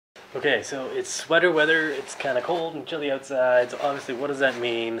Okay, so it's sweater weather, it's kind of cold and chilly outside, so obviously what does that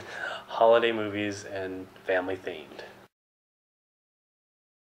mean? Holiday movies and family themed.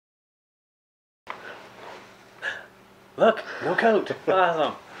 Look, no coat,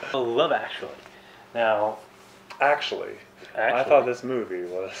 awesome. Love Actually. Now, Actually, I thought this movie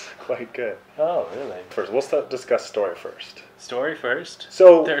was quite good. Oh, really? First, we'll discuss story first. Story first?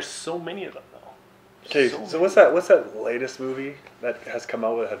 So there's so many of them though. Okay, so what's that latest movie that has come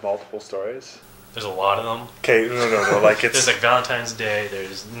out that had multiple stories? There's a lot of them. Okay, no, like it's... There's like Valentine's Day,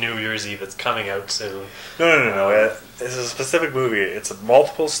 there's New Year's Eve that's coming out soon. No. It's a specific movie. It's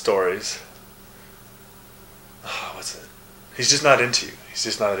multiple stories. Oh, what's it? He's just not into you. He's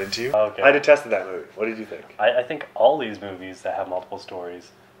just not into you. Okay. I detested that movie. What did you think? I think all these movies that have multiple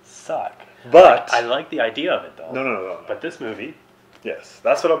stories suck. But... I like the idea of it though. No. But this movie... Yes,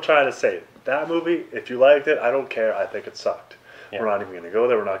 that's what I'm trying to say. That movie, if you liked it, I don't care. I think it sucked. Yeah. We're not even going to go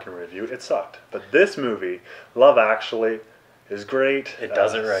there. We're not going to review it. It sucked. But this movie, Love Actually, is great. It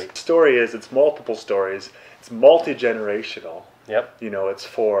does it right. The story is, it's multiple stories. It's multi-generational. Yep. You know, it's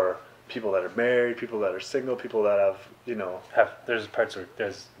for people that are married, people that are single, people that have, you know... There's parts where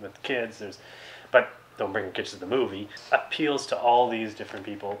there's with kids, but don't bring your kids to the movie. Appeals to all these different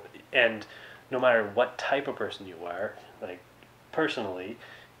people. And no matter what type of person you are, like, personally,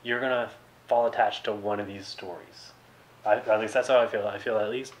 you're going to fall attached to one of these stories. At least that's how I feel. I feel at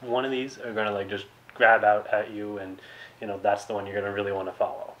least one of these are going to like just grab out at you, and you know that's the one you're going to really want to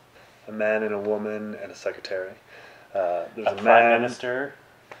follow. A man and a woman and a secretary. There's a prime minister.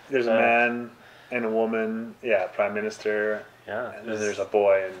 There's a man and a woman. Yeah, prime minister. Yeah. And then there's a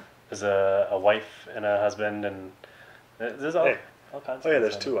boy and there's a wife and a husband, and there's all kinds. Oh yeah,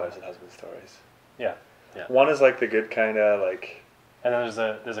 there's two wives and husband stories. Yeah. One is like the good kind of like. And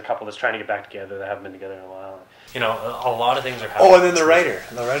then there's a couple that's trying to get back together that haven't been together in a while. You know, a lot of things are happening. Oh, and then the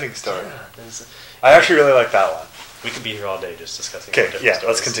writing story. Yeah, I actually really like that one. We could be here all day just discussing. Okay, yeah, stories.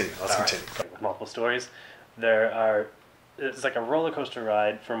 let's continue. Let's continue. Right. With multiple stories, it's like a roller coaster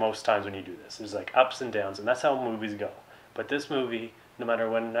ride for most times when you do this. There's like ups and downs, and that's how movies go. But this movie, no matter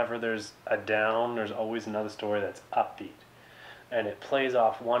whenever there's a down, there's always another story that's upbeat, and it plays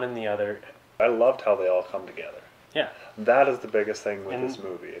off one and the other. I loved how they all come together. Yeah. That is the biggest thing with this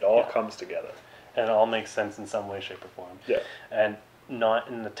movie. It all comes together. And it all makes sense in some way, shape, or form. Yeah. And not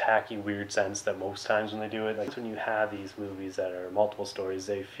in the tacky, weird sense that most times when they do it, like when you have these movies that are multiple stories,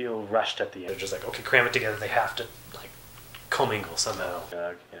 they feel rushed at the end. They're just like, okay, cram it together. They have to, like, commingle somehow.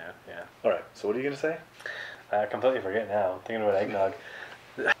 Yeah. All right, so what are you going to say? I completely forget now. I'm thinking about eggnog.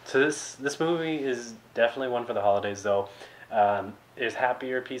 So this movie is definitely one for the holidays, though. There's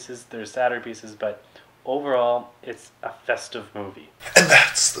happier pieces, there's sadder pieces, but overall, it's a festive movie. And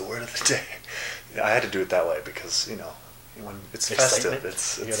that's the word of the day. I had to do it that way because, you know, when it's festive,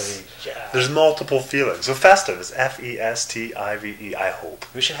 there's multiple feelings. So festive is F-E-S-T-I-V-E, I hope.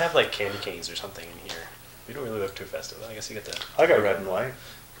 We should have, like, candy canes or something in here. We don't really look too festive. I guess you get that. I got red and white.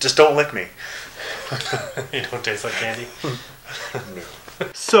 Just don't lick me. You don't taste like candy? No.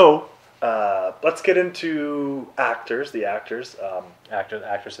 So, let's get into the actors.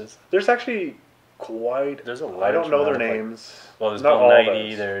 Actresses. There's actually quite... There's a lot. I don't know their names. Well, there's Bill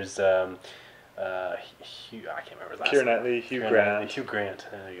Nighy, there's Hugh, I can't remember his last name. Keira Knightley, Hugh Grant. Hugh Grant,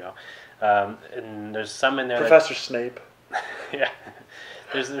 there you go. And there's some in there Professor Snape. Yeah.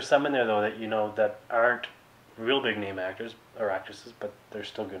 There's some in there, though, that you know that aren't real big name actors or actresses, but they're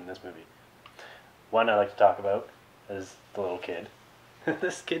still good in this movie. One I like to talk about is the little kid.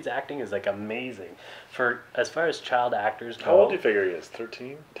 This kid's acting is like amazing. For as far as child actors go. How old do you figure he is?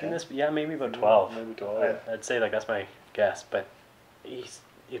 13? 10? Yeah, maybe about 12. Maybe 12. I'd say like that's my guess, but he's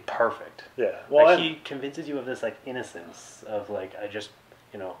perfect. Yeah. Well, like, he convinces you of this like innocence of like I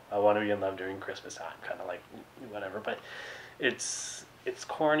want to be in love during Christmas time, kind of like whatever. But it's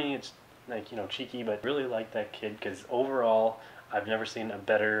corny. It's like cheeky, but really like that kid because overall I've never seen a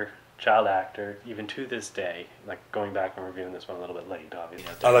better child actor, even to this day. Like going back and reviewing this one a little bit late,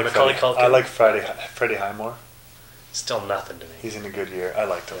 obviously. I like Freddie Highmore. Still nothing to me. He's in a good year. I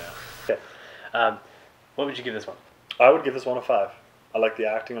liked him. Yeah. What would you give this one? I would give this one a 5. I like the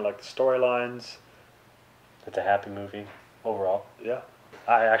acting. I like the storylines. It's a happy movie overall. Yeah.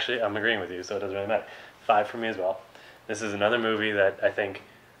 I'm agreeing with you, so it doesn't really matter. 5 for me as well. This is another movie that I think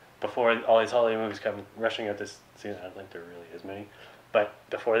before all these holiday movies come rushing out this season, I don't think there really is many. But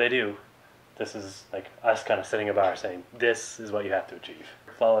before they do, this is like us kind of setting a bar saying, this is what you have to achieve.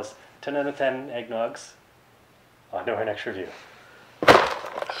 Flawless 10 out of 10 eggnogs. On to our next review.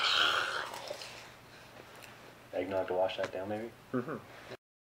 Eggnog to wash that down, maybe? Mm-hmm.